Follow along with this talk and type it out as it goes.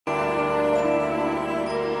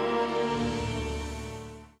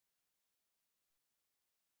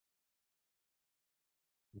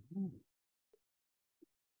Good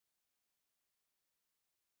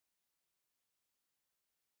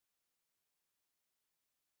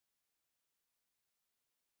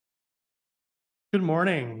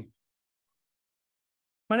morning.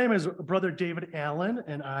 My name is Brother David Allen,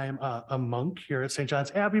 and I'm a monk here at St.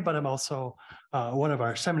 John's Abbey, but I'm also one of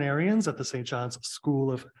our seminarians at the St. John's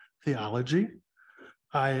School of Theology.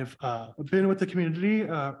 I've been with the community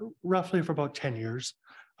roughly for about 10 years,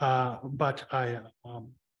 but I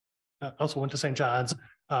also went to St. John's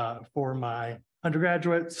for my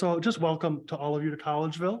undergraduate. So just welcome to all of you to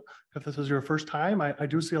Collegeville. If this is your first time, I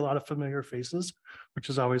do see a lot of familiar faces, which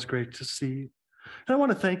is always great to see. And I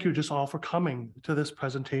want to thank you just all for coming to this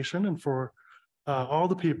presentation and for all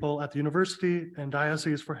the people at the university and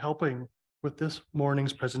diocese for helping with this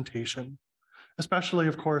morning's presentation, especially,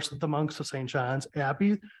 of course, the monks of St. John's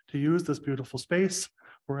Abbey to use this beautiful space.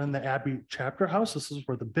 We're in the Abbey chapter house. This is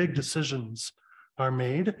where the big decisions are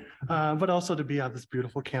made, but also to be on this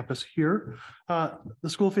beautiful campus here. The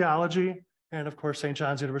School of Theology and, of course, St.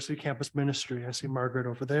 John's University Campus Ministry. I see Margaret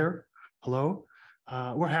over there. Hello.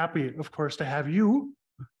 We're happy, of course, to have you,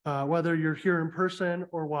 whether you're here in person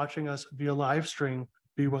or watching us via live stream,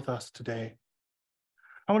 be with us today.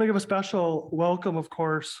 I want to give a special welcome, of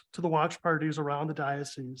course, to the watch parties around the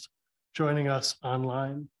diocese joining us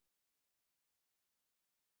online.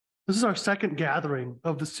 This is our second gathering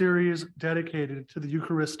of the series dedicated to the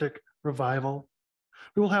Eucharistic revival.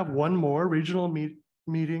 We will have one more regional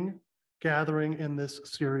meeting gathering in this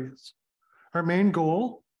series. Our main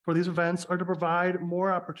goal for these events are to provide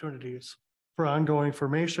more opportunities for ongoing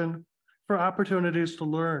formation, for opportunities to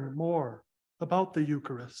learn more about the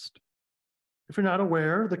Eucharist. If you're not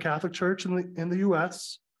aware, the Catholic Church in the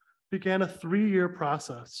U.S. began a 3-year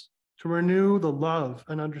process to renew the love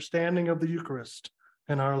and understanding of the Eucharist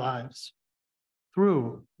in our lives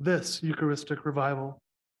through this Eucharistic revival.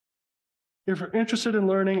 If you're interested in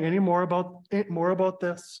learning any more about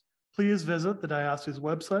this, please visit the diocese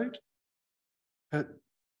website at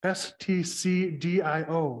stcdio.org.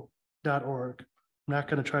 I'm not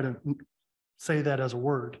going to try to say that as a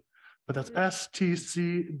word, but that's stcdio.org.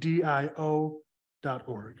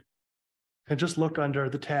 And just look under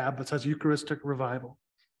the tab that says Eucharistic Revival.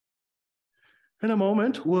 In a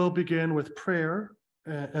moment, we'll begin with prayer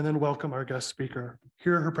and then welcome our guest speaker,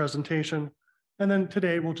 hear her presentation, and then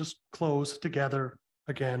today we'll just close together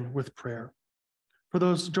again with prayer. For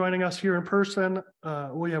those joining us here in person,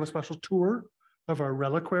 we have a special tour of our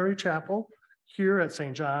reliquary chapel here at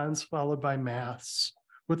St. John's, followed by Mass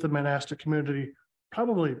with the monastic community,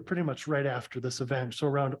 probably pretty much right after this event, so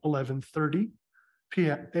around 11:30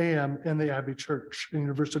 a.m. in the Abbey Church,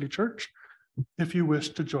 University Church. If you wish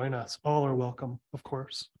to join us, all are welcome, of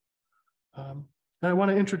course. And I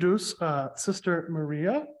want to introduce Sister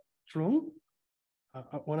Maria Trung,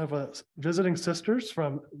 one of us visiting sisters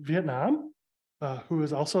from Vietnam, who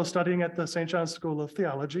is also studying at the St. John's School of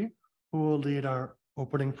Theology, who will lead our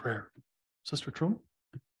opening prayer. Sister Trung.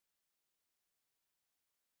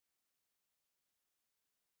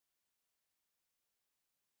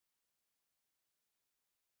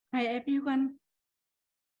 Hi, everyone.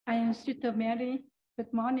 I am Sister Mary.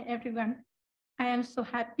 Good morning, everyone. I am so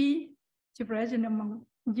happy to present among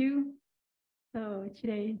you. So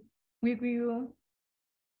today we will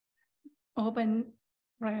open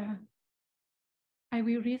prayer. I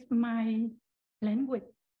will read my language,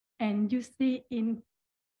 and you see in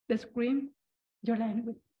the screen your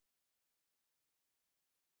language.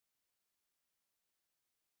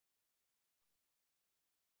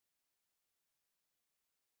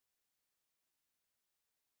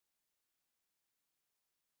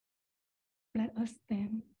 Let us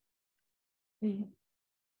stand, please.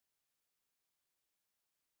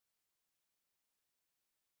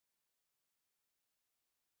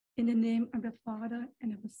 In the name of the Father,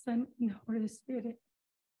 and of the Son, and the Holy Spirit.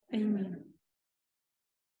 Amen.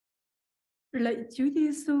 Lạy Chúa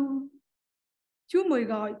Giêsu, Chúa mời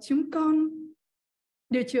gọi chúng con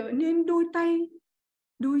để trở nên đôi tay,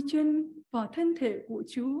 đôi chân và thân thể của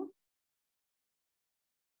Chúa.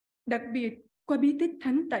 Đặc biệt qua bí tích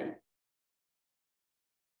thánh tẩy,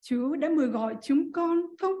 Chúa đã mời gọi chúng con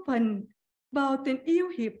thông phần vào tình yêu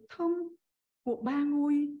hiệp thông của ba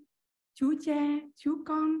ngôi, Chúa Cha, Chúa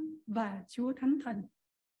Con và Chúa Thánh Thần.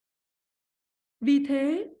 Vì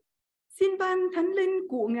thế, xin ban Thánh Linh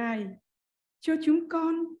của Ngài cho chúng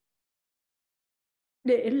con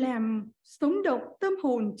để làm sống động tâm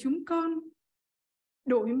hồn chúng con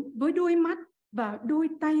với đôi mắt và đôi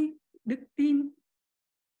tay đức tin,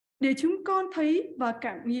 để chúng con thấy và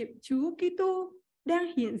cảm nghiệm Chúa Kitô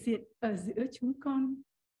đang hiện diện ở giữa chúng con.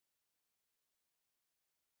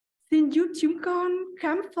 Xin giúp chúng con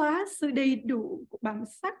khám phá sự đầy đủ của bản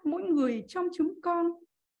sắc mỗi người trong chúng con.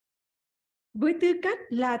 Với tư cách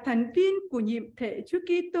là thành viên của nhiệm thể Chúa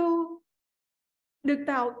Kitô, được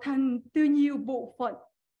tạo thành từ nhiều bộ phận,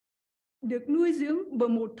 được nuôi dưỡng bởi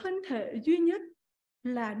một thân thể duy nhất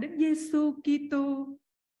là Đức Giêsu Kitô,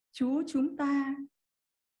 Chúa chúng ta.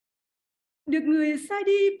 Được người sai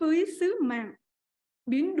đi với sứ mạng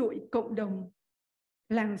biến đổi cộng đồng,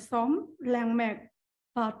 làng xóm, làng mạc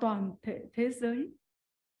và toàn thể thế giới.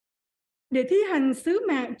 Để thi hành sứ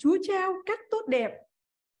mạng Chúa trao cách tốt đẹp,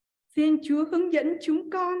 xin Chúa hướng dẫn chúng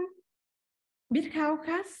con biết khao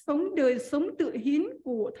khát sống đời sống tự hiến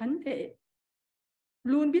của thánh thể,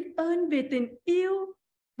 luôn biết ơn về tình yêu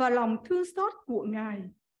và lòng thương xót của Ngài,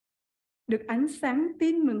 được ánh sáng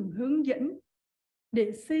tin mừng hướng dẫn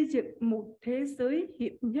để xây dựng một thế giới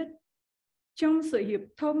hiệp nhất trong sự hiệp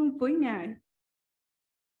thông với Ngài.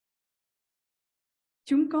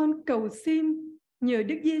 Chúng con cầu xin nhờ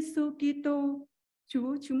Đức Giêsu Kitô,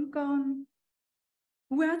 Chúa chúng con.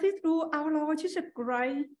 With it through our Lord Jesus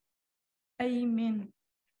Christ. Amen.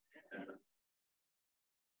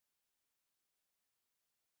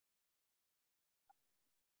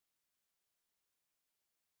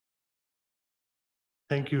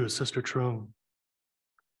 Thank you, Sister Trung.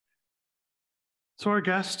 So our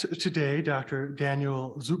guest today, Dr.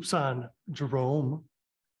 Daniel Zupsan Jerome,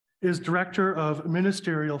 is Director of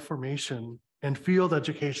Ministerial Formation and Field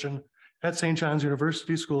Education at St. John's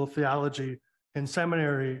University School of Theology and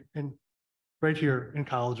Seminary right here in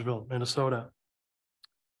Collegeville, Minnesota.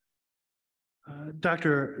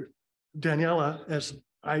 Dr. Daniela, as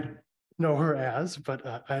I know her as, but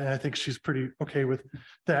I think she's pretty okay with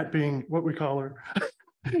that being what we call her,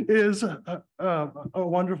 is a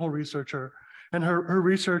wonderful researcher. And her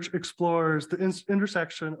research explores the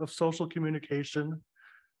intersection of social communication,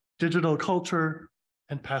 digital culture,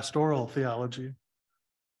 and pastoral theology.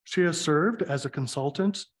 She has served as a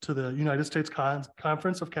consultant to the United States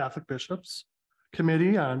Conference of Catholic Bishops,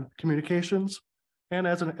 Committee on Communications, and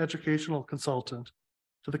as an educational consultant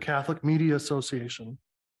to the Catholic Media Association,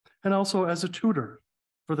 and also as a tutor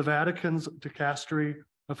for the Vatican's Dicastery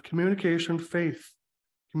of Communication, Faith,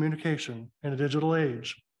 Communication, and a Digital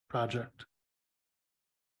Age project.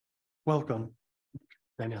 Welcome,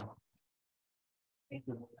 Danielle. Thank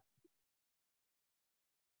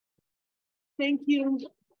you.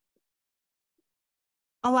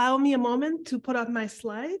 Allow me a moment to put up my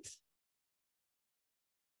slides.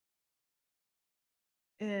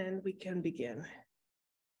 And we can begin.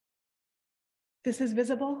 This is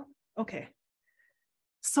visible? Okay.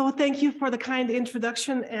 So thank you for the kind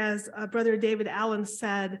introduction. As Brother David Allen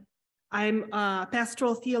said, I'm a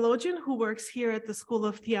pastoral theologian who works here at the School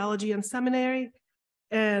of Theology and Seminary.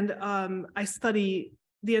 And I study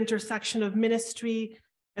the intersection of ministry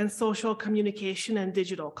and social communication and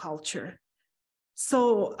digital culture.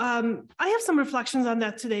 So I have some reflections on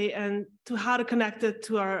that today and to how to connect it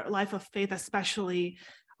to our life of faith, especially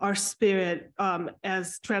our spirit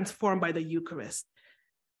as transformed by the Eucharist.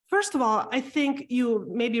 First of all, I think you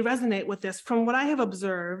maybe resonate with this. From what I have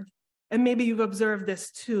observed, and maybe you've observed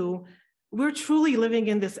this too, we're truly living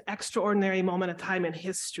in this extraordinary moment of time in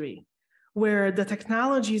history where the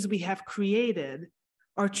technologies we have created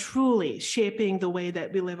are truly shaping the way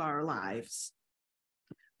that we live our lives.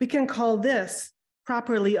 We can call this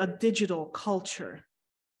properly a digital culture.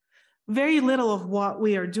 Very little of what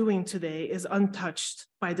we are doing today is untouched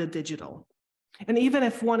by the digital. And even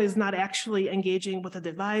if one is not actually engaging with a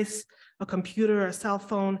device, a computer, a cell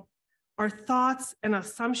phone, our thoughts and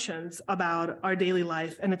assumptions about our daily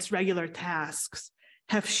life and its regular tasks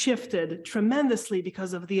have shifted tremendously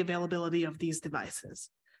because of the availability of these devices.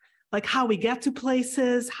 Like how we get to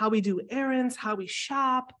places, how we do errands, how we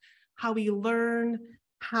shop, how we learn,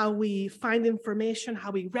 how we find information,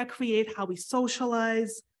 how we recreate, how we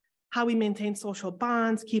socialize, how we maintain social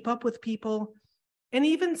bonds, keep up with people, and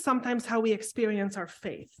even sometimes how we experience our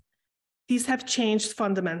faith. These have changed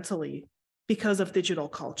fundamentally because of digital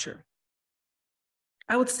culture.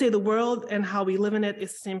 I would say the world and how we live in it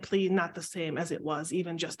is simply not the same as it was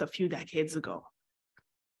even just a few decades ago.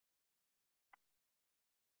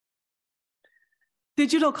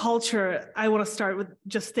 Digital culture, I want to start with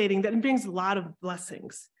just stating that it brings a lot of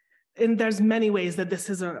blessings. And there's many ways that this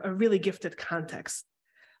is a really gifted context.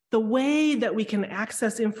 The way that we can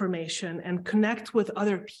access information and connect with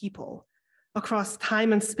other people across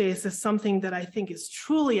time and space is something that I think is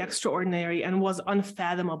truly extraordinary and was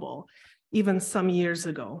unfathomable even some years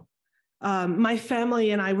ago. My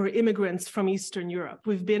family and I were immigrants from Eastern Europe.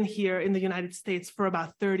 We've been here in the United States for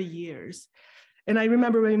about 30 years. And I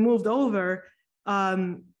remember when we moved over,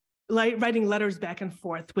 writing letters back and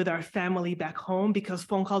forth with our family back home because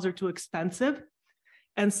phone calls are too expensive.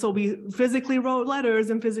 And so we physically wrote letters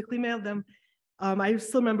and physically mailed them. I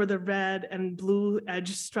still remember the red and blue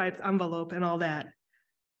edge striped envelope and all that.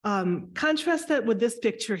 Contrast that with this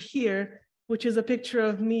picture here, which is a picture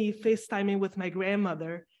of me FaceTiming with my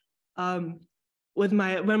grandmother when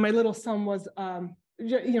my little son was,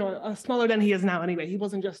 smaller than he is now anyway. He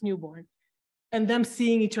wasn't just newborn. And them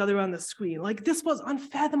seeing each other on the screen. Like, this was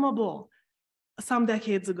unfathomable some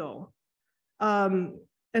decades ago. And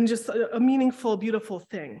just a meaningful, beautiful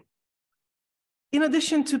thing. In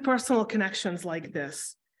addition to personal connections like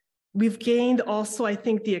this, we've gained also, I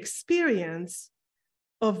think, the experience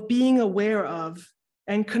of being aware of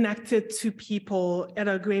and connected to people at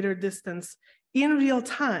a greater distance in real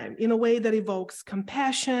time, in a way that evokes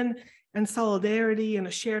compassion and solidarity and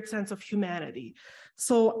a shared sense of humanity.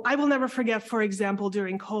 So I will never forget, for example,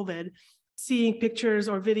 during COVID, seeing pictures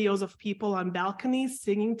or videos of people on balconies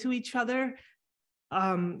singing to each other.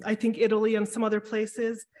 I think Italy and some other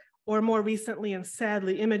places, or more recently and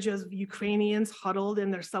sadly, images of Ukrainians huddled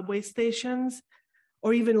in their subway stations.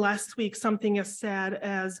 Or even last week, something as sad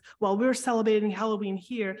as, while we're celebrating Halloween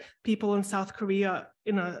here, people in South Korea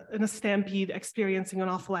in a stampede experiencing an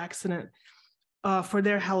awful accident for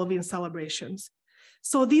their Halloween celebrations.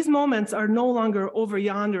 So these moments are no longer over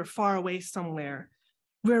yonder, far away somewhere.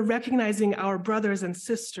 We're recognizing our brothers and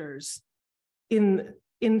sisters in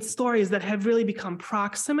stories that have really become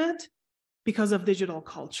proximate because of digital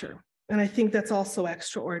culture. And I think that's also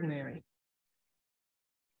extraordinary.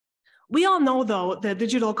 We all know, though, that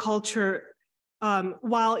digital culture,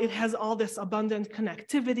 while it has all this abundant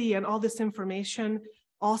connectivity and all this information,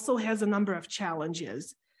 also has a number of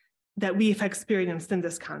challenges that we've experienced in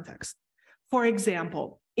this context. For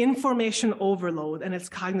example, information overload and its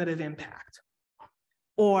cognitive impact,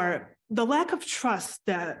 or the lack of trust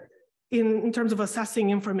that in terms of assessing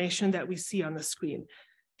information that we see on the screen,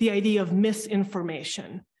 the idea of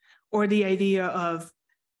misinformation, or the idea of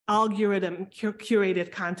algorithm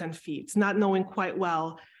curated content feeds, not knowing quite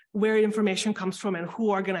well where information comes from and who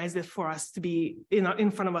organized it for us to be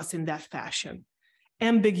in front of us in that fashion.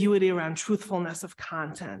 Ambiguity around truthfulness of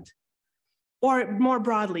content. Or more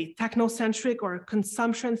broadly, technocentric or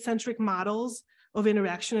consumption-centric models of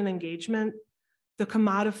interaction and engagement, the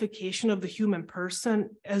commodification of the human person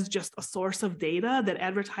as just a source of data that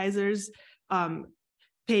advertisers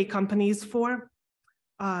pay companies for,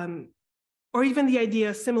 or even the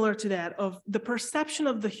idea similar to that of the perception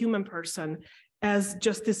of the human person as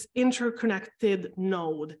just this interconnected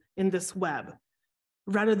node in this web,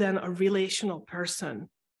 rather than a relational person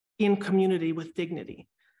in community with dignity.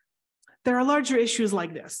 There are larger issues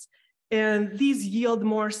like this, and these yield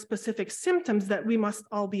more specific symptoms that we must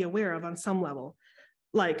all be aware of on some level,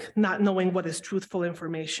 like not knowing what is truthful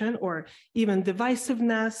information, or even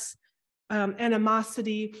divisiveness,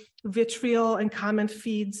 animosity, vitriol, and comment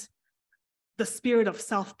feeds, the spirit of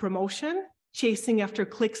self-promotion, chasing after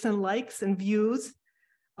clicks and likes and views,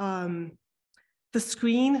 the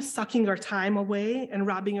screen sucking our time away and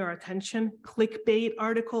robbing our attention, clickbait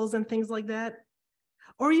articles and things like that,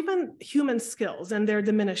 or even human skills and their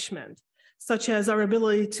diminishment, such as our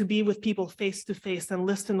ability to be with people face to face and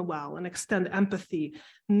listen well and extend empathy,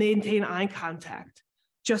 maintain eye contact,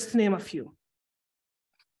 just to name a few.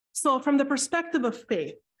 So from the perspective of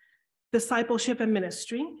faith, discipleship, and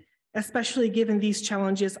ministry, especially given these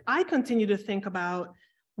challenges, I continue to think about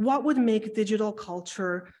what would make digital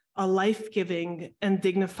culture a life-giving and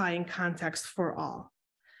dignifying context for all.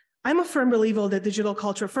 I'm a firm believer that digital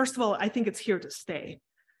culture, first of all, I think it's here to stay.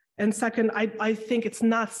 And second, I think it's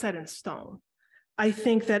not set in stone. I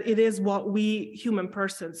think that it is what we human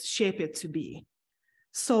persons shape it to be.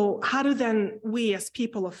 So how do then we as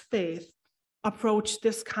people of faith approach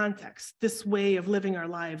this context, this way of living our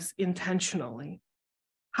lives intentionally?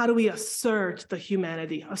 How do we assert the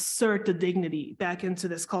humanity, assert the dignity back into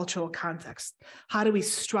this cultural context? How do we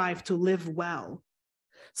strive to live well?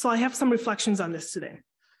 So I have some reflections on this today.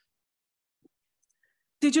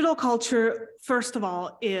 Digital culture, first of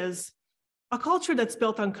all, is a culture that's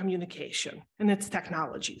built on communication and its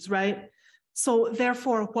technologies, right? So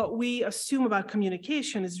therefore, what we assume about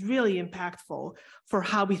communication is really impactful for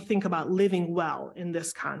how we think about living well in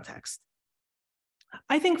this context.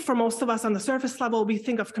 I think for most of us on the surface level, we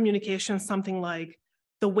think of communication something like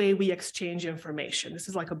the way we exchange information. This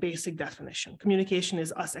is like a basic definition. Communication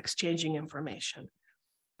is us exchanging information.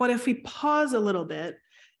 But if we pause a little bit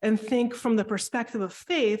and think from the perspective of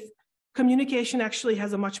faith, communication actually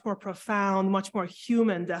has a much more profound, much more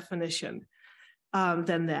human definition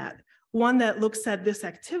than that. One that looks at this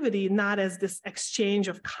activity not as this exchange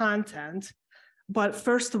of content, but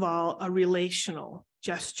first of all, a relational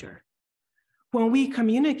gesture. When we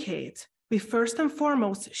communicate, we first and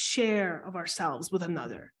foremost share of ourselves with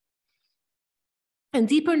another. And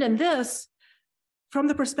deeper than this, from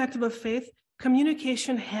the perspective of faith,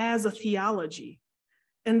 communication has a theology.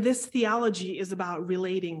 And this theology is about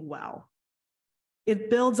relating well. It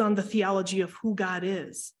builds on the theology of who God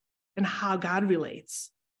is and how God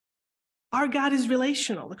relates. Our God is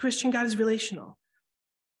relational. The Christian God is relational.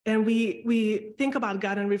 And we think about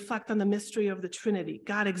God and reflect on the mystery of the Trinity,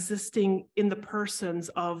 God existing in the persons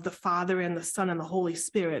of the Father and the Son and the Holy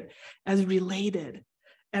Spirit as related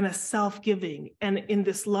and as self-giving and in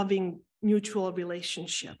this loving mutual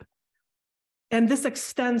relationship. And this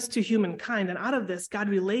extends to humankind. And out of this, God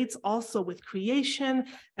relates also with creation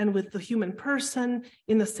and with the human person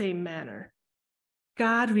in the same manner.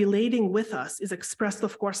 God relating with us is expressed,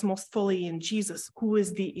 of course, most fully in Jesus, who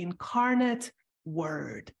is the incarnate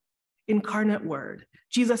Word. Incarnate Word.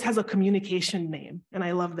 Jesus has a communication name, and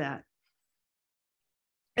I love that.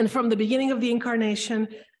 And from the beginning of the incarnation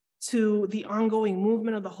to the ongoing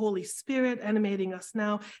movement of the Holy Spirit animating us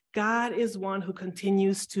now, God is one who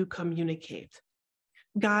continues to communicate.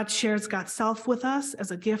 God shares God's self with us as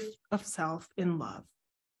a gift of self in love.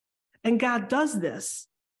 And God does this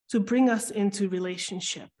to bring us into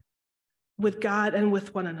relationship with God and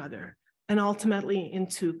with one another, and ultimately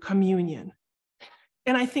into communion.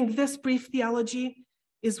 And I think this brief theology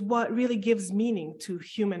is what really gives meaning to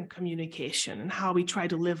human communication and how we try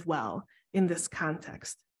to live well in this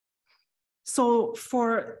context. So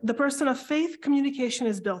for the person of faith, communication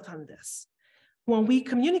is built on this. When we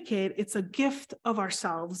communicate, it's a gift of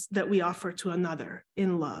ourselves that we offer to another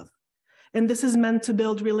in love. And this is meant to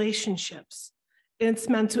build relationships. It's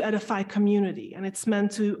meant to edify community, and it's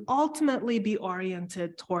meant to ultimately be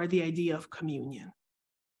oriented toward the idea of communion.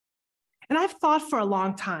 And I've thought for a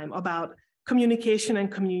long time about communication and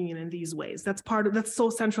communion in these ways. That's so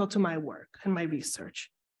central to my work and my research.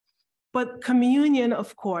 But communion,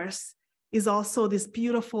 of course, is also this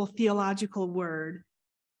beautiful theological word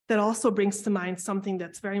that also brings to mind something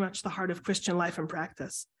that's very much the heart of Christian life and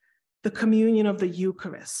practice, the communion of the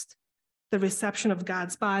Eucharist, the reception of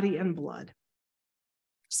God's body and blood.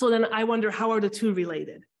 So then I wonder, how are the two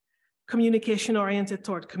related? Communication oriented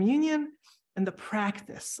toward communion and the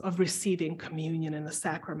practice of receiving communion in the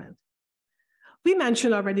sacrament. We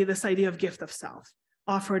mentioned already this idea of gift of self,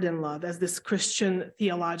 offered in love, as this Christian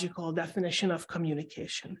theological definition of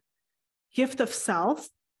communication. Gift of self,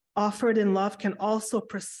 offered in love, can also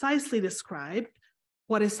precisely describe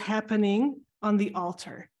what is happening on the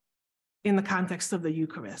altar in the context of the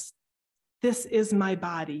Eucharist. This is my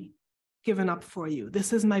body given up for you.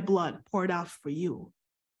 This is my blood poured out for you.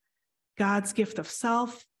 God's gift of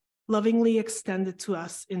self, lovingly extended to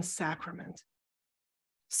us in sacrament.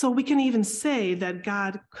 So we can even say that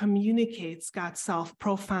God communicates God's self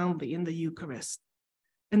profoundly in the Eucharist,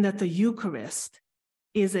 and that the Eucharist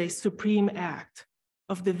is a supreme act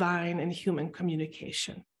of divine and human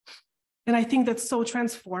communication. And I think that's so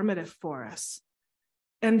transformative for us.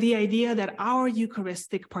 And the idea that our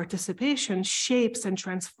Eucharistic participation shapes and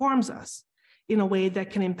transforms us in a way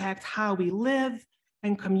that can impact how we live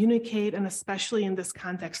and communicate, and especially in this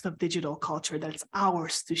context of digital culture that's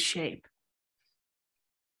ours to shape.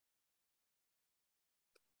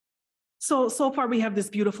 So far we have this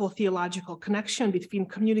beautiful theological connection between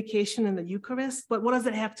communication and the Eucharist, but what does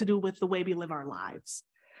it have to do with the way we live our lives?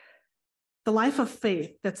 The life of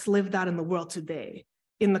faith that's lived out in the world today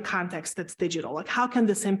in the context that's digital, like how can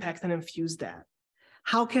this impact and infuse that?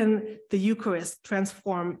 How can the Eucharist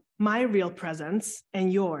transform my real presence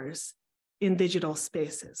and yours in digital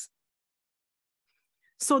spaces?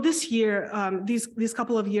 So this year, these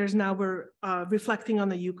couple of years now, we're reflecting on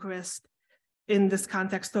the Eucharist in this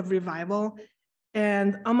context of revival.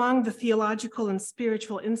 And among the theological and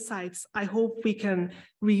spiritual insights, I hope we can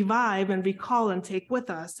revive and recall and take with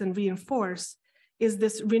us and reinforce is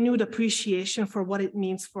this renewed appreciation for what it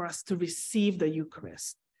means for us to receive the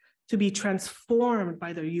Eucharist, to be transformed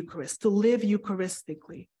by the Eucharist, to live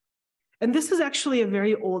Eucharistically. And this is actually a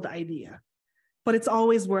very old idea, but it's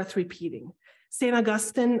always worth repeating. St.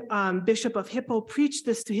 Augustine, Bishop of Hippo, preached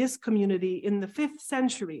this to his community in the 5th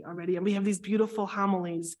century already, and we have these beautiful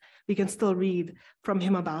homilies we can still read from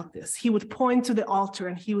him about this. He would point to the altar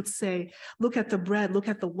and he would say, look at the bread, look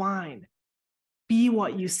at the wine, be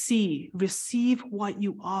what you see, receive what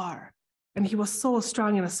you are. And he was so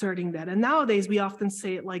strong in asserting that. And nowadays we often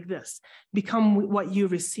say it like this, become what you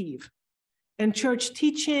receive. And church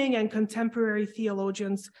teaching and contemporary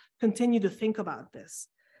theologians continue to think about this.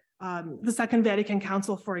 The Second Vatican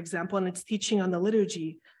Council, for example, and its teaching on the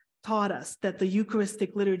liturgy taught us that the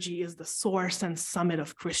Eucharistic liturgy is the source and summit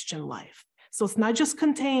of Christian life. So it's not just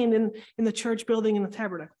contained in the church building in the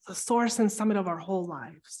tabernacle, it's the source and summit of our whole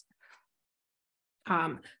lives.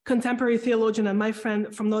 Contemporary theologian and my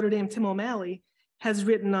friend from Notre Dame, Tim O'Malley, has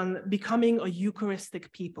written on becoming a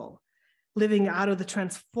Eucharistic people, living out of the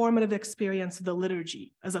transformative experience of the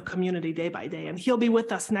liturgy as a community day by day. And he'll be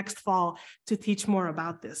with us next fall to teach more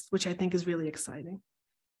about this, which I think is really exciting.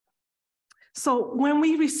 So when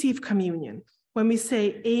we receive communion, when we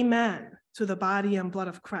say amen to the body and blood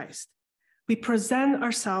of Christ, we present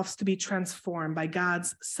ourselves to be transformed by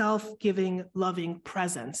God's self-giving, loving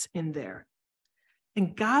presence in there.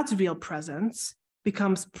 And God's real presence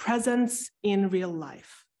becomes presence in real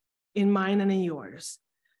life, in mine and in yours.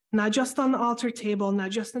 Not just on the altar table,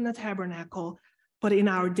 not just in the tabernacle, but in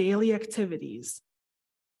our daily activities,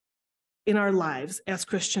 in our lives as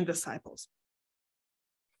Christian disciples.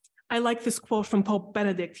 I like this quote from Pope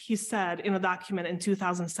Benedict. He said in a document in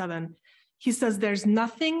 2007, he says, "There's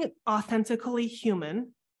nothing authentically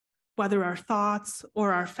human, whether our thoughts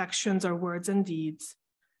or our affections or words and deeds,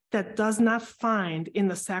 that does not find in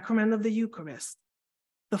the sacrament of the Eucharist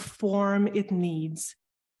the form it needs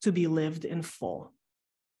to be lived in full."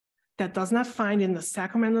 That does not find in the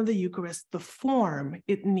sacrament of the Eucharist the form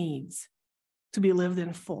it needs to be lived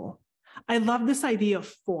in full. I love this idea of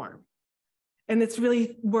form, and it's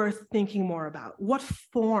really worth thinking more about. What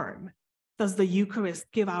form does the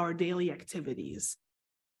Eucharist give our daily activities?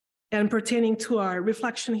 And pertaining to our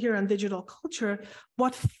reflection here on digital culture,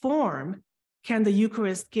 what form can the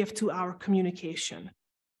Eucharist give to our communication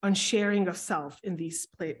on sharing of self in these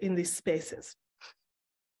spaces?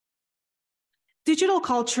 Digital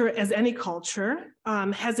culture, as any culture,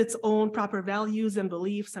 has its own proper values and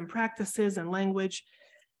beliefs and practices and language.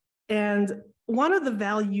 And one of the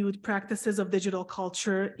valued practices of digital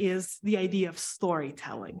culture is the idea of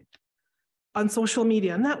storytelling. On social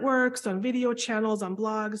media networks, on video channels, on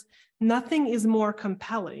blogs, nothing is more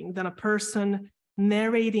compelling than a person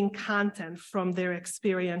narrating content from their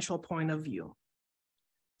experiential point of view.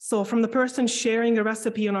 So from the person sharing a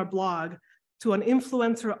recipe on our blog to an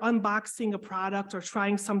influencer unboxing a product or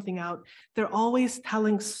trying something out, they're always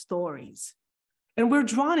telling stories. And we're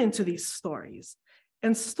drawn into these stories.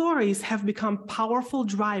 And stories have become powerful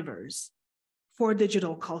drivers for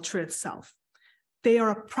digital culture itself. They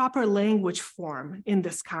are a proper language form in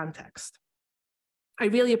this context. I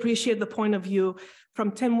really appreciate the point of view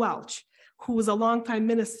from Tim Welch, who was a longtime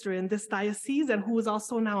minister in this diocese and who is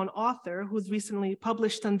also now an author who's recently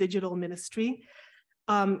published on digital ministry.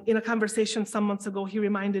 In a conversation some months ago, he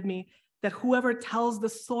reminded me that whoever tells the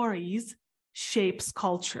stories shapes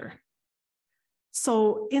culture.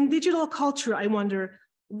 So in digital culture, I wonder,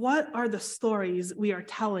 what are the stories we are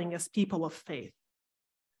telling as people of faith?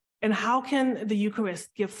 And how can the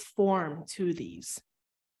Eucharist give form to these?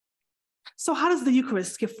 So how does the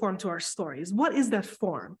Eucharist give form to our stories? What is that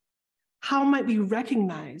form? How might we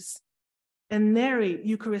recognize and narrate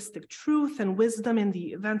Eucharistic truth and wisdom in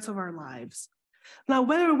the events of our lives? Now,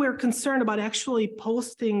 whether we're concerned about actually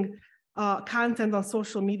posting content on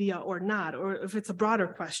social media or not, or if it's a broader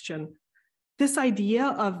question, this idea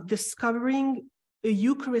of discovering a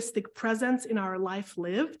Eucharistic presence in our life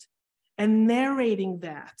lived and narrating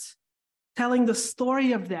that, telling the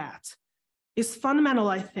story of that, is fundamental,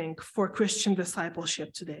 I think, for Christian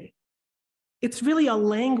discipleship today. It's really a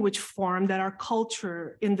language form that our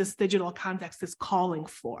culture in this digital context is calling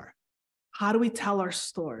for. How do we tell our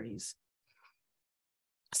stories?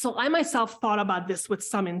 So I myself thought about this with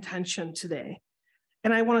some intention today,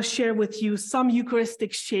 and I want to share with you some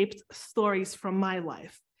Eucharistic-shaped stories from my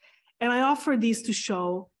life. And I offer these to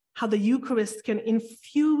show how the Eucharist can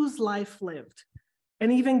infuse life lived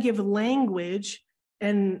and even give language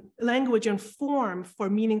and form for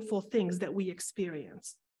meaningful things that we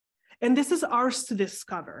experience. And this is ours to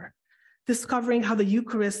discover. Discovering how the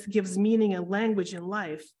Eucharist gives meaning and language in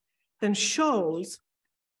life then shows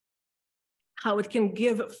how it can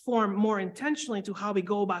give form more intentionally to how we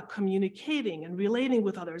go about communicating and relating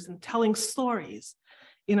with others and telling stories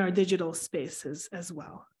in our digital spaces as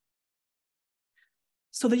well.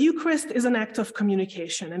 So the Eucharist is an act of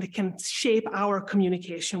communication, and it can shape our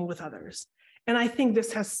communication with others. And I think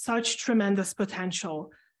this has such tremendous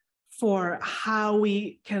potential for how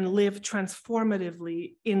we can live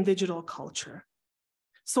transformatively in digital culture.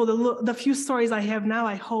 So the few stories I have now,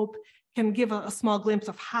 I hope, can give a small glimpse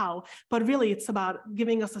of how, but really it's about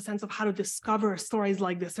giving us a sense of how to discover stories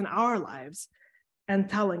like this in our lives and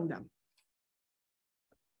telling them.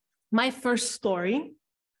 My first story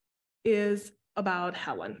is about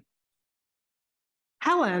Helen.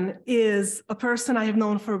 Helen is a person I have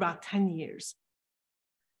known for about 10 years.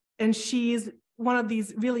 And she's one of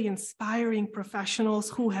these really inspiring professionals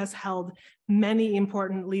who has held many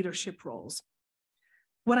important leadership roles.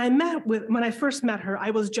 When I first met her,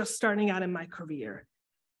 I was just starting out in my career,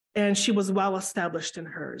 and she was well established in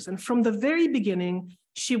hers. And from the very beginning,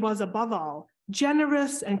 she was above all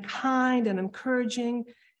generous and kind and encouraging.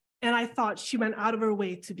 And I thought she went out of her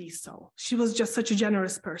way to be so. She was just such a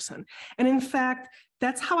generous person. And in fact,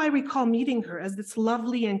 that's how I recall meeting her, as this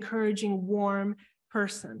lovely, encouraging, warm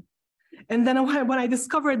person. And then when I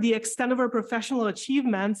discovered the extent of her professional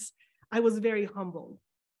achievements, I was very humbled.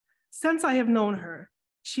 Since I have known her,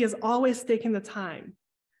 she has always taken the time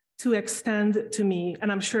to extend to me,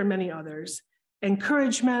 and I'm sure many others,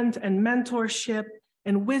 encouragement and mentorship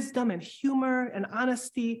and wisdom and humor and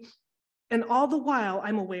honesty. And all the while,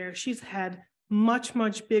 I'm aware she's had much,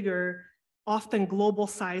 much bigger, often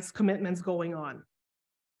global-sized commitments going on.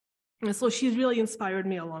 And so she's really inspired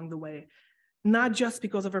me along the way, not just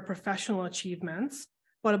because of her professional achievements,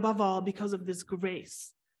 but above all, because of this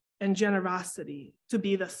grace and generosity to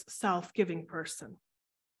be this self-giving person.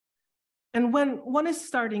 And when one is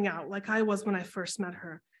starting out, like I was when I first met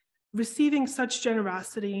her, receiving such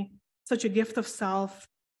generosity, such a gift of self,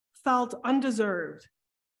 felt undeserved,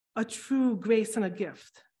 a true grace and a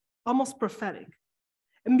gift, almost prophetic.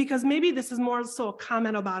 And because maybe this is more so a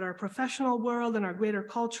comment about our professional world and our greater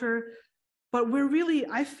culture, but we're really,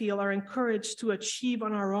 I feel, are encouraged to achieve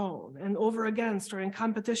on our own and over against or in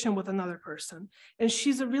competition with another person. And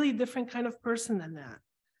she's a really different kind of person than that.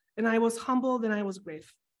 And I was humbled and I was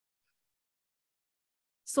grateful.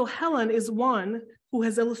 So Helen is one who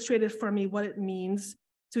has illustrated for me what it means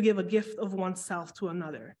to give a gift of oneself to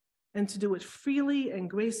another, and to do it freely and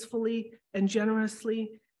gracefully and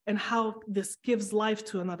generously, and how this gives life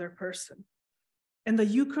to another person. And the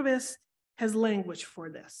Eucharist has language for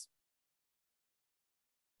this.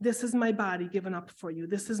 This is my body given up for you.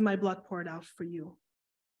 This is my blood poured out for you.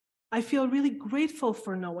 I feel really grateful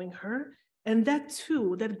for knowing her, and that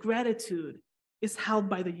too, that gratitude is held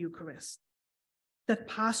by the Eucharist. That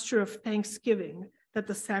posture of thanksgiving that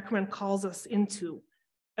the sacrament calls us into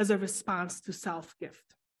as a response to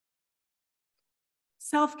self-gift.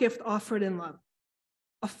 Self-gift offered in love,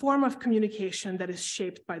 a form of communication that is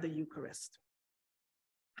shaped by the Eucharist.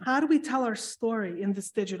 How do we tell our story in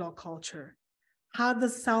this digital culture? How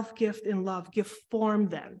does self-gift in love give form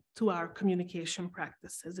then to our communication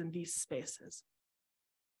practices in these spaces?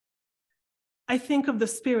 I think of the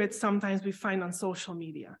spirit sometimes we find on social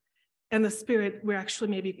media, and the spirit we're actually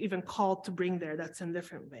maybe even called to bring there that's in a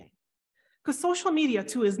different way. Because social media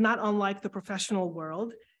too is not unlike the professional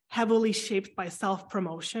world, heavily shaped by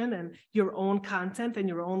self-promotion and your own content and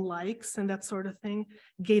your own likes and that sort of thing,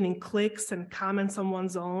 gaining clicks and comments on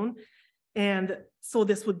one's own. And so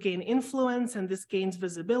this would gain influence, and this gains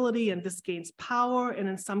visibility, and this gains power, and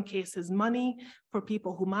in some cases money for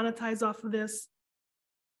people who monetize off of this.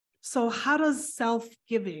 So how does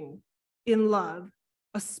self-giving in love,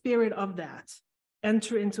 a spirit of that,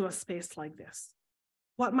 enter into a space like this?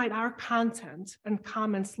 What might our content and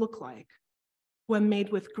comments look like when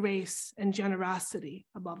made with grace and generosity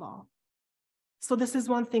above all? So this is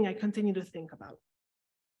one thing I continue to think about.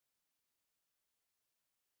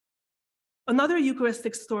 Another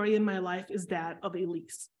Eucharistic story in my life is that of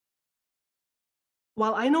Elise.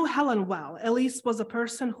 While I know Helen well, Elise was a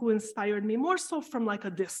person who inspired me more so from like a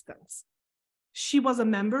distance. She was a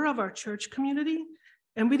member of our church community,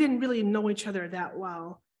 and we didn't really know each other that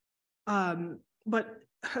well. But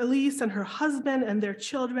Elise and her husband and their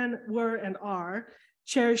children were and are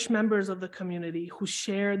cherished members of the community who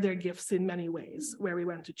shared their gifts in many ways where we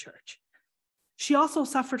went to church. She also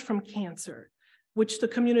suffered from cancer, which the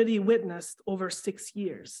community witnessed over 6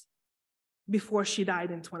 years before she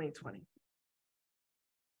died in 2020.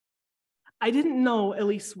 I didn't know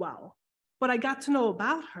Elise well, but I got to know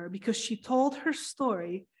about her because she told her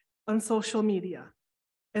story on social media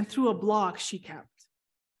and through a blog she kept.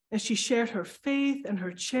 And she shared her faith and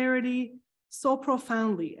her charity so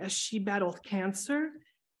profoundly as she battled cancer.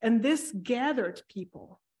 And this gathered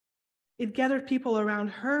people. It gathered people around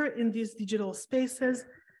her in these digital spaces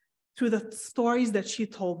through the stories that she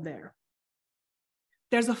told there.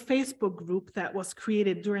 There's a Facebook group that was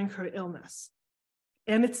created during her illness,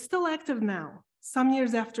 and it's still active now, some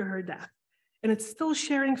years after her death. And it's still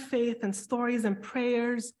sharing faith and stories and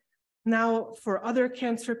prayers now for other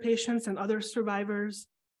cancer patients and other survivors.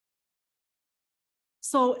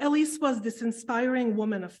 So Elise was this inspiring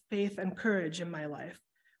woman of faith and courage in my life,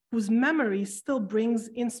 whose memory still brings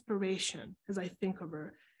inspiration as I think of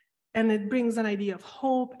her. And it brings an idea of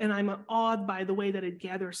hope, and I'm awed by the way that it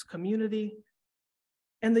gathers community.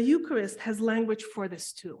 And the Eucharist has language for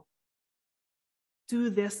this too. Do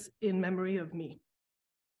this in memory of me.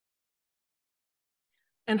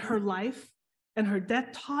 And her life and her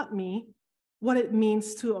death taught me what it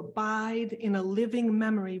means to abide in a living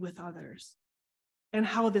memory with others, and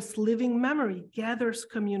how this living memory gathers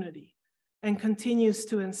community and continues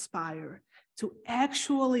to inspire to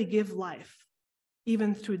actually give life,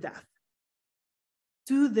 even through death.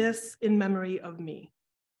 Do this in memory of me.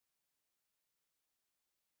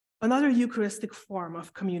 Another Eucharistic form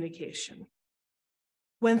of communication.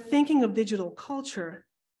 When thinking of digital culture,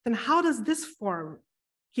 then how does this form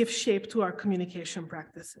give shape to our communication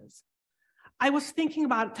practices? I was thinking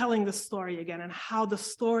about telling the story again and how the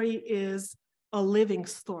story is a living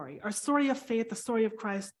story. Our story of faith, the story of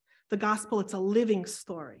Christ, the gospel, it's a living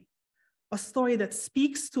story. A story that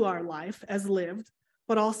speaks to our life as lived,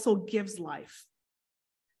 but also gives life.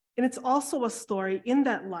 And it's also a story in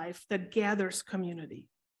that life that gathers community.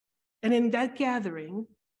 And in that gathering,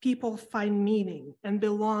 people find meaning and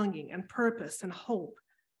belonging and purpose and hope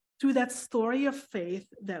through that story of faith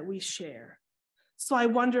that we share. So I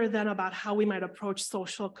wonder then about how we might approach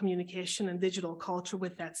social communication and digital culture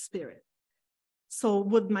with that spirit. So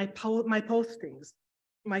would my postings,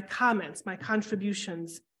 my comments, my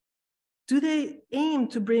contributions, do they aim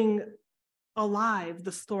to bring alive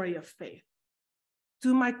the story of faith?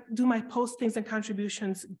 Do my postings and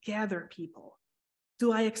contributions gather people?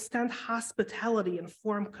 Do I extend hospitality and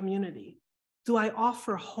form community? Do I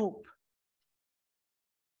offer hope?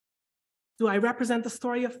 Do I represent the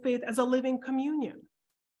story of faith as a living communion?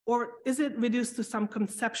 Or is it reduced to some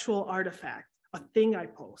conceptual artifact, a thing I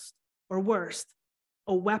post, or worse,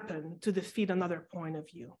 a weapon to defeat another point of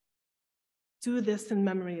view? Do this in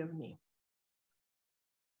memory of me.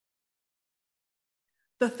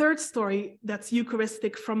 The third story that's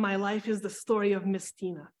Eucharistic from my life is the story of Miss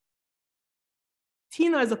Tina.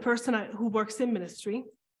 Tina is a person who works in ministry,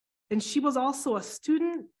 and she was also a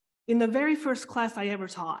student in the very first class I ever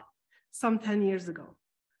taught, some 10 years ago.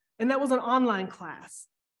 And that was an online class.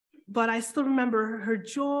 But I still remember her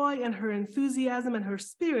joy and her enthusiasm and her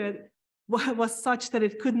spirit was such that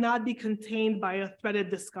it could not be contained by a threaded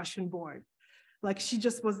discussion board. Like she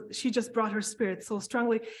just brought her spirit so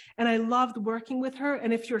strongly. And I loved working with her.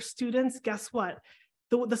 And if you're students, guess what?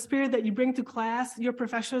 The spirit that you bring to class, your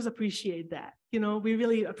professors appreciate that. You know, we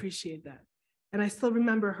really appreciate that. And I still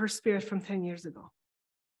remember her spirit from 10 years ago.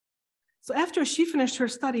 So after she finished her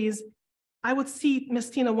studies, I would see Miss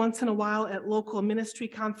Tina once in a while at local ministry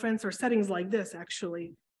conference or settings like this,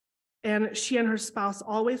 actually. And she and her spouse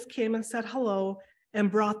always came and said hello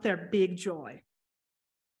and brought their big joy.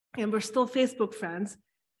 And we're still Facebook friends.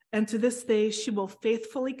 And to this day, she will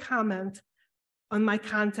faithfully comment on my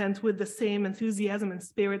content with the same enthusiasm and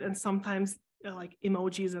spirit, and sometimes like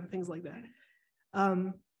emojis and things like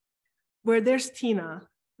that. Where there's Tina,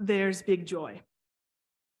 there's big joy.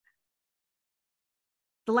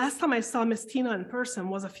 The last time I saw Miss Tina in person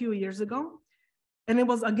was a few years ago, and it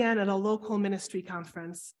was again at a local ministry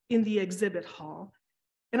conference in the exhibit hall.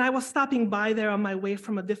 And I was stopping by there on my way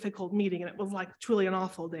from a difficult meeting, and it was like truly an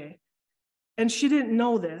awful day. And she didn't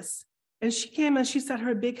know this, and she came and she said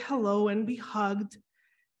her big hello, and we hugged.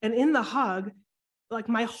 And in the hug, like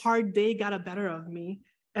my hard day got a better of me,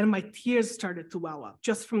 and my tears started to well up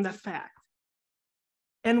just from the fact.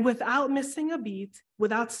 And without missing a beat,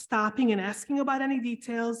 without stopping and asking about any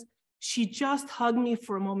details, she just hugged me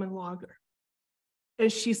for a moment longer.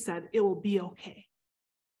 And she said, "It will be okay."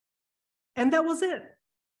 And that was it.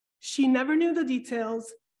 She never knew the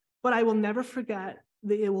details, but I will never forget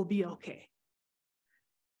that it will be okay.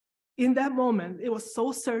 In that moment, it was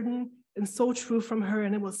so certain and so true from her,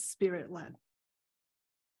 and it was spirit-led.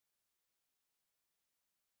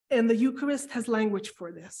 And the Eucharist has language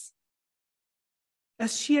for this.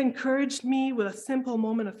 As she encouraged me with a simple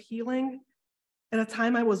moment of healing, at a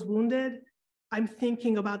time I was wounded, I'm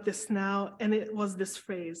thinking about this now, and it was this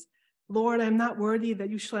phrase: "Lord, I'm not worthy that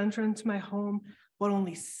you shall enter into my home, but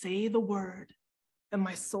only say the word, and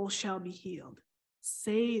my soul shall be healed."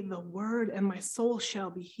 Say the word, and my soul shall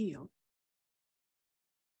be healed.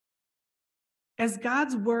 As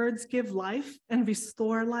God's words give life and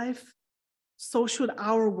restore life, so should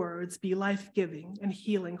our words be life-giving and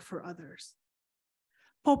healing for others.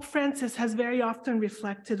 Pope Francis has very often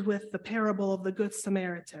reflected with the parable of the Good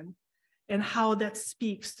Samaritan and how that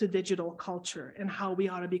speaks to digital culture and how we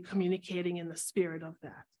ought to be communicating in the spirit of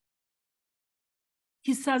that.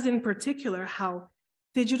 He says in particular how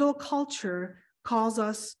digital culture calls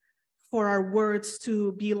us for our words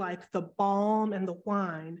to be like the balm and the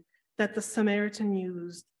wine that the Samaritan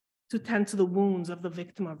used to tend to the wounds of the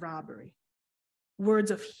victim of robbery.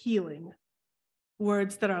 Words of healing,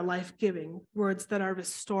 words that are life-giving, words that are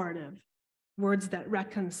restorative, words that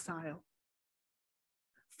reconcile.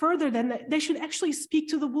 Further than that, they should actually speak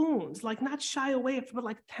to the wounds, like not shy away, but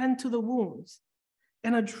like tend to the wounds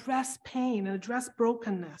and address pain and address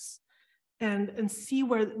brokenness and see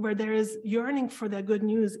where there is yearning for that good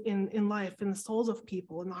news in life, in the souls of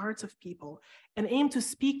people, in the hearts of people, and aim to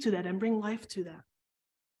speak to that and bring life to that.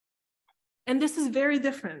 And this is very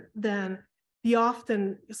different than the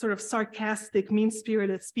often sort of sarcastic,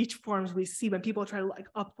 mean-spirited speech forms we see when people try to like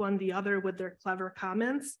up one the other with their clever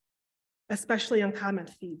comments, especially on comment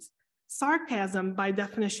feeds. Sarcasm, by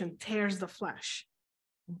definition, tears the flesh.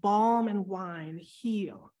 Balm and wine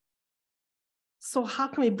heal. So how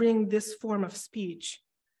can we bring this form of speech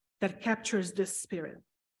that captures this spirit?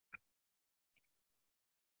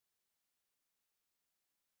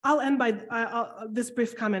 I'll end by this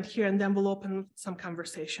brief comment here, and then we'll open some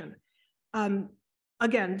conversation.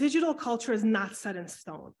 Again, digital culture is not set in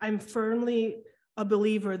stone. I'm firmly a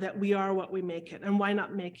believer that we are what we make it, and why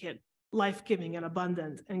not make it life-giving and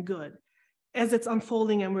abundant and good as it's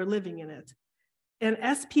unfolding and we're living in it. And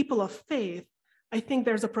as people of faith, I think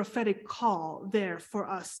there's a prophetic call there for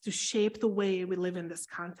us to shape the way we live in this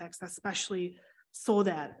context, especially so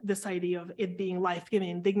that this idea of it being life-giving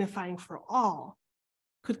and dignifying for all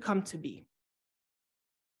could come to be.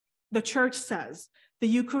 The church says the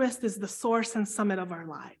Eucharist is the source and summit of our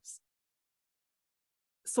lives.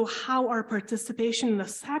 So how our participation in the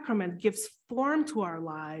sacrament gives form to our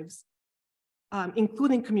lives,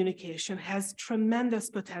 including communication, has tremendous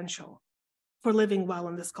potential for living well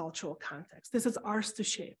in this cultural context. This is ours to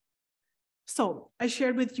shape. So I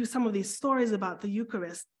shared with you some of these stories about the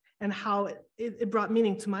Eucharist and how it brought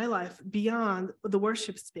meaning to my life beyond the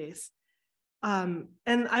worship space. And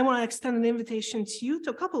I want to extend an invitation to you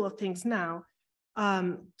to a couple of things now,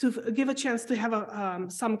 to give a chance to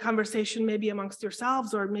have some conversation maybe amongst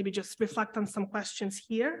yourselves, or maybe just reflect on some questions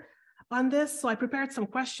here on this. So I prepared some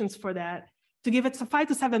questions for that, to give it 5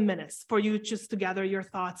 to 7 minutes for you just to gather your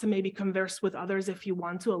thoughts and maybe converse with others if you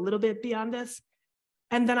want to a little bit beyond this.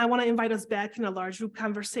 And then I want to invite us back in a large group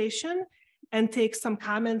conversation and take some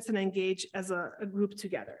comments and engage as a group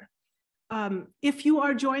together. If you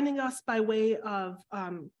are joining us by way of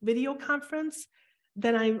video conference,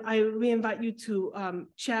 then we invite you to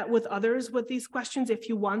chat with others with these questions if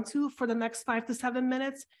you want to for the next 5 to 7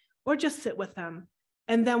 minutes, or just sit with them.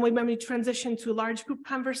 And then when we transition to large group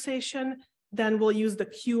conversation, then we'll use the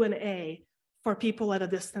Q&A for people at a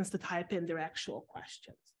distance to type in their actual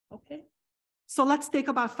questions, okay? So let's take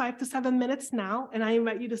about 5 to 7 minutes now, and I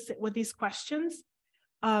invite you to sit with these questions,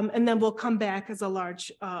 and then we'll come back as a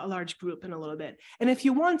large group in a little bit. And if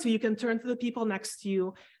you want to, you can turn to the people next to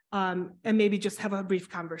you and maybe just have a brief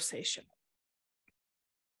conversation.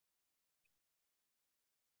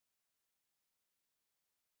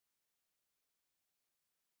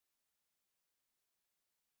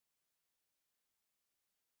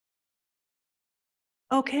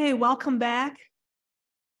 Okay, welcome back.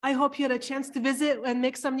 I hope you had a chance to visit and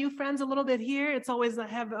make some new friends a little bit here. It's always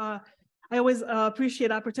I always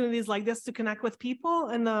appreciate opportunities like this to connect with people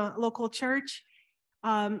in the local church.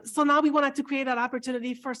 So now we wanted to create an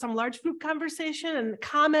opportunity for some large group conversation and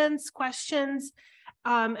comments, questions,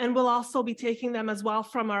 and we'll also be taking them as well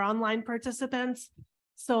from our online participants.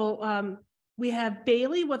 So we have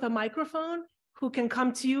Bailey with a microphone who can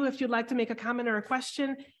come to you if you'd like to make a comment or a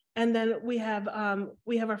question. And then we have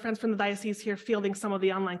our friends from the diocese here fielding some of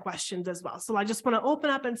the online questions as well. So I just want to open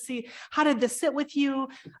up and see, how did this sit with you?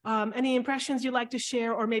 Any impressions you'd like to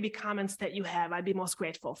share, or maybe comments that you have, we'd be most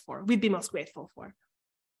grateful for.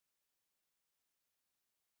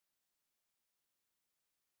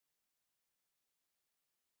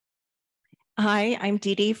 Hi, I'm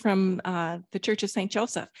Dee Dee from the Church of St.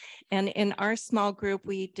 Joseph. And in our small group,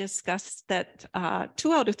 we discussed that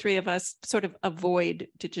 2 out of 3 of us sort of avoid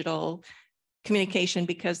digital communication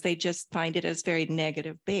because they just find it as very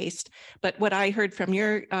negative based. But what I heard from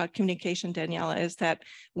your communication, Daniela, is that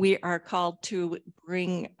we are called to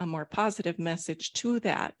bring a more positive message to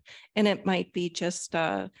that. And it might be just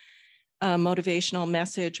a motivational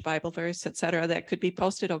message, Bible verse, et cetera, that could be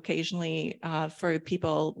posted occasionally for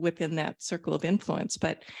people within that circle of influence.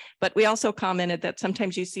 But we also commented that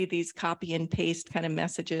sometimes you see these copy and paste kind of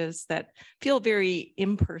messages that feel very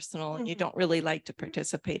impersonal, and you don't really like to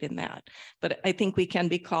participate in that. But I think we can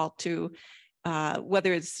be called to,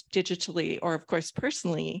 whether it's digitally or of course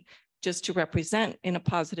personally, just to represent in a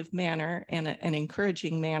positive manner and an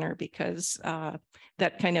encouraging manner, because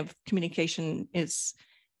that kind of communication is,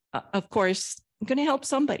 of course, going to help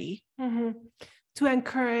somebody. To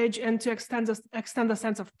encourage and to extend a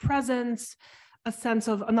sense of presence, a sense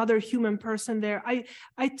of another human person there.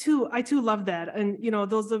 I too love that. And, you know,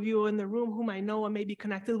 those of you in the room whom I know and may be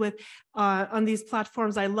connected with on these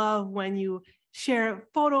platforms, I love when you share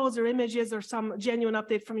photos or images or some genuine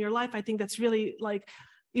update from your life. I think that's really like,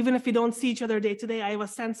 even if we don't see each other day to day, I have a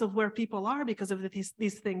sense of where people are because of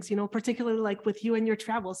these things, you know, particularly like with you and your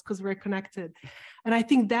travels, because we're connected. And I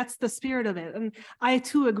think that's the spirit of it. And I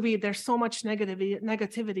too agree, there's so much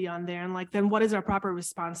negativity on there. And like, then what is our proper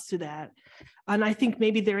response to that? And I think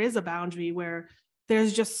maybe there is a boundary where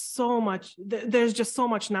there's just so much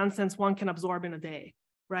nonsense one can absorb in a day,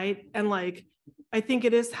 right? And like, I think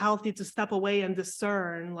it is healthy to step away and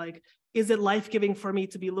discern, like, is it life-giving for me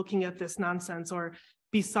to be looking at this nonsense or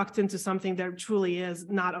be sucked into something that truly is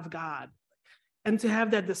not of God, and to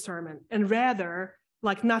have that discernment, and rather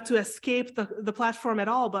like not to escape the platform at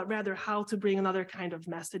all, but rather how to bring another kind of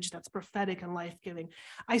message that's prophetic and life-giving.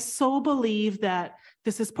 I so believe that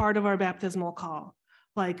this is part of our baptismal call.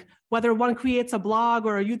 Like whether one creates a blog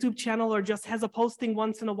or a YouTube channel or just has a posting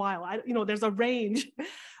once in a while, there's a range,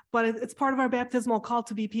 but it's part of our baptismal call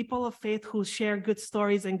to be people of faith who share good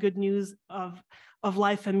stories and good news of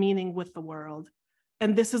life and meaning with the world.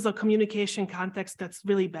 And this is a communication context that's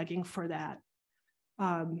really begging for that.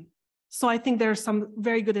 So I think there are some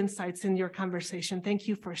very good insights in your conversation. Thank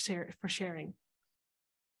you for sharing.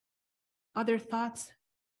 Other thoughts?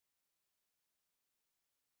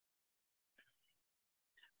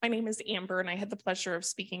 My name is Amber, and I had the pleasure of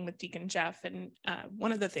speaking with Deacon Jeff. And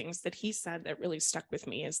one of the things that he said that really stuck with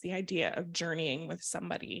me is the idea of journeying with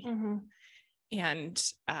somebody. Mm-hmm.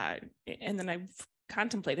 And then I've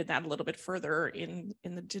contemplated that a little bit further in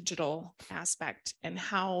the digital aspect, and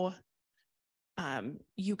how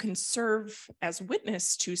you can serve as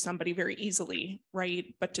witness to somebody very easily,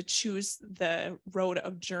 right? But to choose the road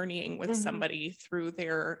of journeying with somebody through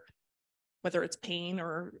their, whether it's pain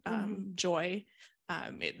or joy,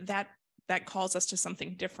 that calls us to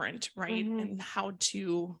something different, right? And how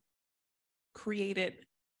to create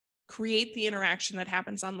the interaction that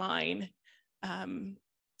happens online,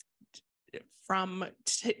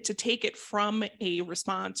 to take it from a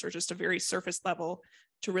response or just a very surface level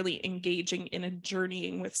to really engaging in a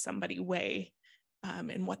journeying with somebody way,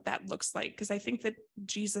 and what that looks like. Because I think that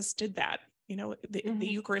Jesus did that. You know, the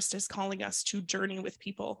Eucharist is calling us to journey with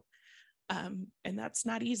people, and that's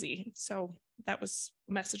not easy. So that was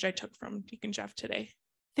a message I took from Deacon Jeff today.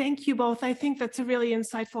 Thank you both. I think that's a really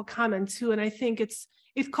insightful comment too. And I think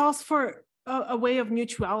it calls for a way of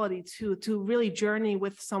mutuality to really journey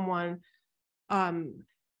with someone.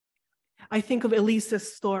 I think of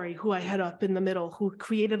Elisa's story, who I had up in the middle, who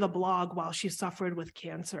created a blog while she suffered with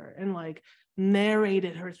cancer and like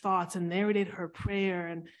narrated her thoughts and narrated her prayer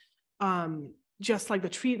and just like the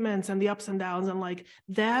treatments and the ups and downs. And like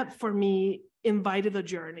that for me invited a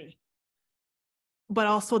journey, but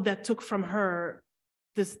also that took from her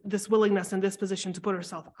this willingness and disposition to put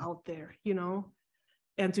herself out there, you know,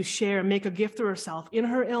 and to share, make a gift of herself in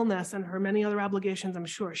her illness and her many other obligations. I'm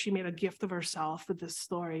sure she made a gift of herself with this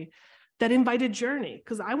story that invited journey,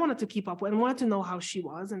 because I wanted to keep up with and wanted to know how she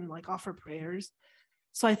was and like offer prayers.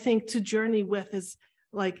 So I think to journey with is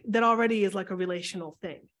like, that already is like a relational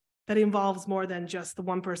thing that involves more than just the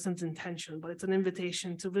one person's intention, but it's an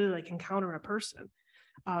invitation to really like encounter a person.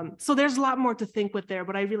 So there's a lot more to think with there,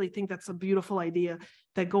 but I really think that's a beautiful idea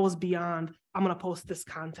that goes beyond, I'm going to post this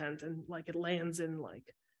content and like it lands in like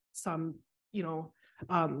some, you know,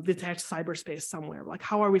 detached cyberspace somewhere. Like,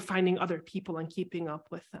 how are we finding other people and keeping up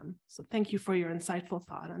with them? So thank you for your insightful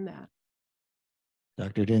thought on that.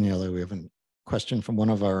 Dr. Daniela, we have a question from one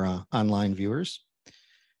of our online viewers.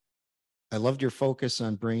 I loved your focus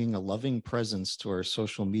on bringing a loving presence to our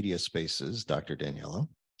social media spaces, Dr. Daniela.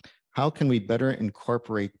 How can we better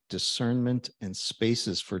incorporate discernment and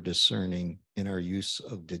spaces for discerning in our use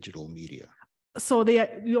of digital media? So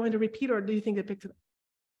you want me to repeat, or do you think they picked it up?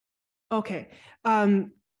 Okay.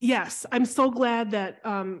 Yes, I'm so glad that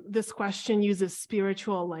this question uses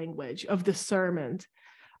spiritual language of discernment.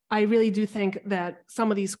 I really do think that some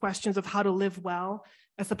of these questions of how to live well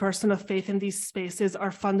as a person of faith in these spaces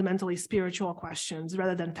are fundamentally spiritual questions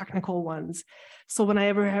rather than technical ones. So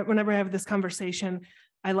whenever I have this conversation,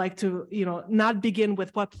 I like to, you know, not begin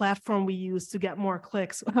with what platform we use to get more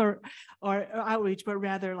clicks or outreach, but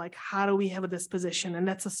rather like, how do we have a disposition? And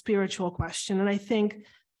that's a spiritual question. And I think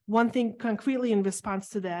one thing concretely in response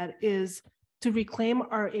to that is to reclaim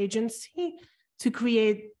our agency to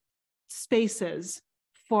create spaces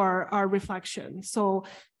for our reflection. So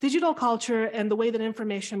digital culture and the way that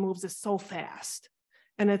information moves is so fast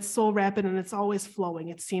and it's so rapid and it's always flowing,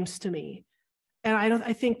 it seems to me. And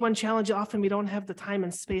I think one challenge, often we don't have the time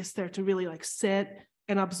and space there to really like sit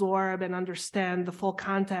and absorb and understand the full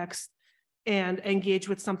context and engage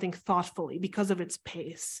with something thoughtfully because of its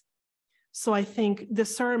pace. So I think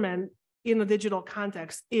discernment in a digital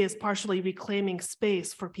context is partially reclaiming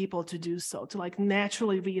space for people to do so, to like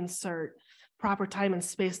naturally reinsert proper time and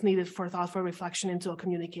space needed for thoughtful reflection into a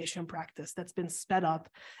communication practice that's been sped up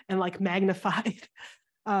and like magnified.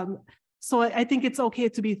 So I think it's okay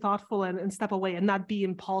to be thoughtful and step away and not be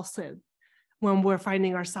impulsive when we're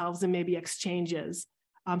finding ourselves in maybe exchanges,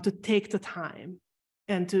 to take the time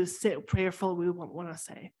and to sit prayerful, we want to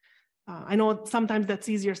say. I know sometimes that's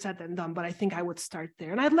easier said than done, but I think I would start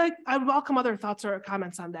there. And I'd welcome other thoughts or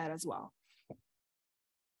comments on that as well.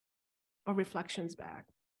 Or reflections back.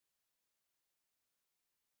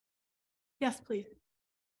 Yes, please.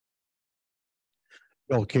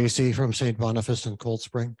 Bill Casey from St. Boniface in Cold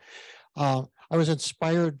Spring. I was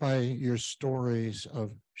inspired by your stories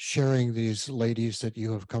of sharing these ladies that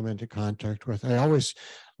you have come into contact with. I always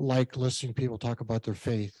like listening to people talk about their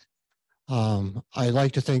faith. I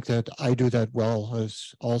like to think that I do that well.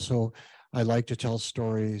 As also, I like to tell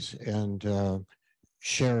stories and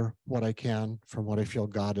share what I can from what I feel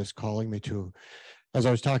God is calling me to. As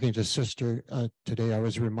I was talking to Sister today, I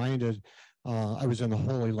was reminded I was in the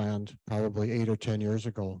Holy Land probably 8 or 10 years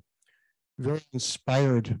ago. Very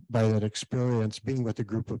inspired by that experience, being with a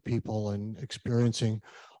group of people and experiencing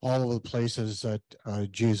all of the places that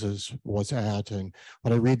Jesus was at. And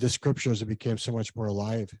when I read the scriptures, it became so much more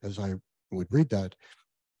alive as I would read that.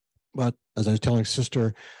 But as I was telling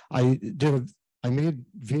Sister, I made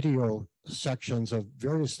video sections of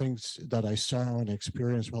various things that I saw and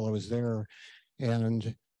experienced while I was there.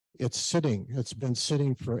 And it's been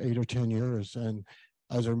sitting for 8 or 10 years. And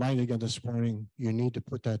I was reminded again this morning, you need to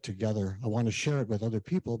put that together. I want to share it with other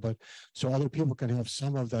people, but so other people can have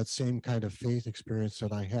some of that same kind of faith experience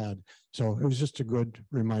that I had. So it was just a good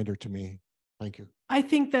reminder to me. Thank you. I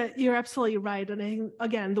think that you're absolutely right. And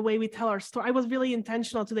again, the way we tell our story, I was really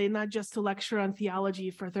intentional today, not just to lecture on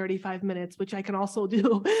theology for 35 minutes, which I can also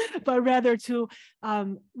do, but rather to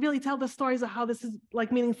really tell the stories of how this is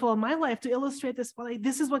like meaningful in my life, to illustrate this.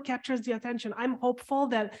 This is what captures the attention. I'm hopeful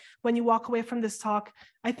that when you walk away from this talk,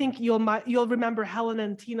 I think you'll remember Helen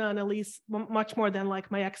and Tina and Elise much more than like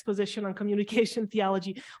my exposition on communication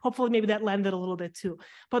theology. Hopefully maybe that landed a little bit too.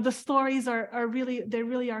 But the stories are really, they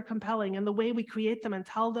really are compelling, and the way we create them and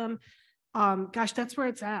tell them, gosh, that's where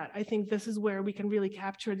it's at. I think this is where we can really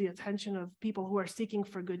capture the attention of people who are seeking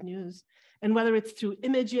for good news. And whether it's through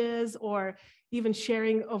images or even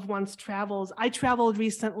sharing of one's travels. I traveled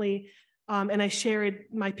recently and I shared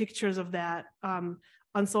my pictures of that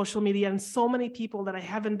on social media, and so many people that I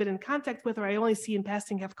haven't been in contact with or I only see in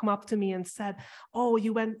passing have come up to me and said, oh,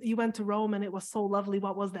 you went to Rome and it was so lovely.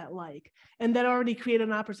 What was that like? And that already created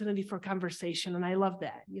an opportunity for conversation. And I love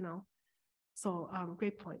that, you know. So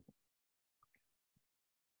great point.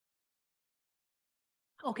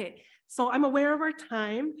 Okay, so I'm aware of our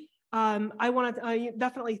time. I want to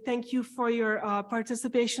definitely thank you for your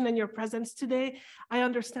participation and your presence today. I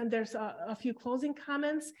understand there's a few closing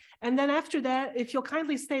comments. And then after that, if you'll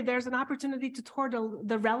kindly stay, there's an opportunity to tour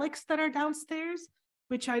the relics that are downstairs,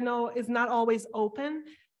 which I know is not always open.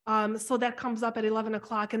 So that comes up at 11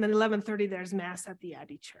 o'clock, and then 11:30, there's Mass at the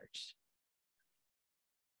Abbey Church.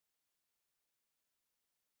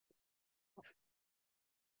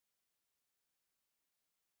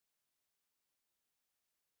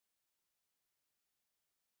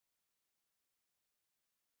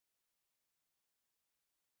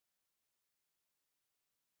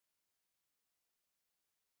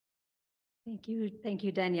 Thank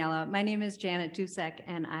you, Daniela. My name is Janet Dusek,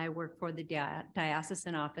 and I work for the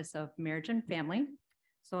Diocesan Office of Marriage and Family.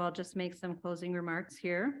 So I'll just make some closing remarks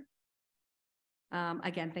here.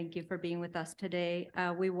 Again, thank you for being with us today.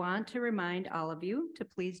 We want to remind all of you to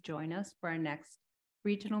please join us for our next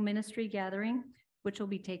regional ministry gathering, which will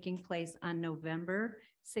be taking place on November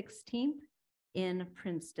 16th in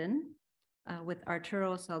Princeton with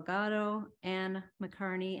Arturo Salgado, Ann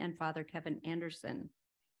McCarney, and Father Kevin Anderson.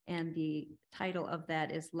 And the title of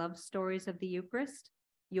that is Love Stories of the Eucharist,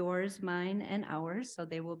 Yours, Mine, and Ours. So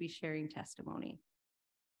they will be sharing testimony.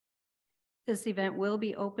 This event will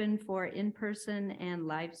be open for in-person and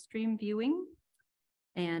live stream viewing.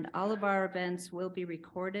 And all of our events will be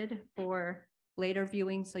recorded for later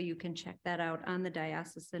viewing. So you can check that out on the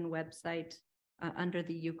diocesan website under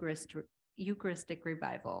the Eucharistic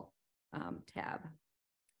Revival tab.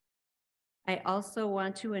 I also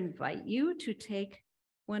want to invite you to take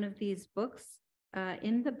one of these books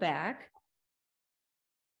in the back.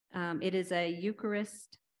 It is a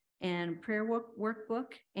Eucharist and prayer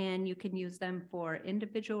workbook, and you can use them for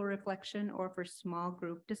individual reflection or for small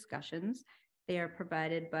group discussions. They are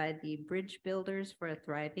provided by the Bridge Builders for a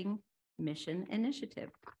Thriving Mission Initiative.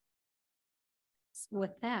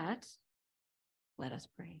 With that, let us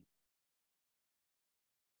pray.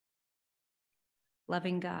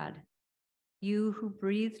 Loving God, you who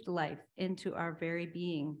breathed life into our very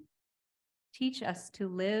being, teach us to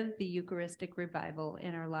live the Eucharistic revival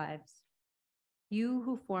in our lives. You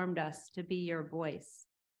who formed us to be your voice,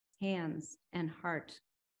 hands, and heart,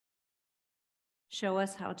 show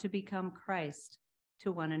us how to become Christ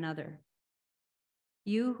to one another.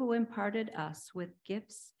 You who imparted us with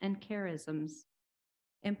gifts and charisms,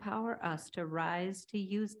 empower us to rise to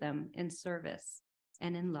use them in service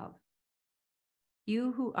and in love.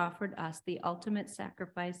 You who offered us the ultimate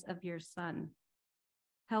sacrifice of your Son,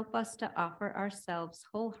 help us to offer ourselves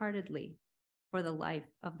wholeheartedly for the life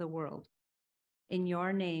of the world. In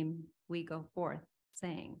your name we go forth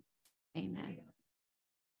saying, Amen.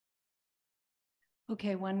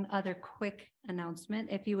 Okay, one other quick announcement.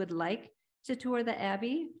 If you would like to tour the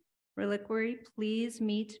Abbey Reliquary, please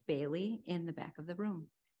meet Bailey in the back of the room.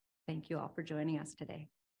 Thank you all for joining us today.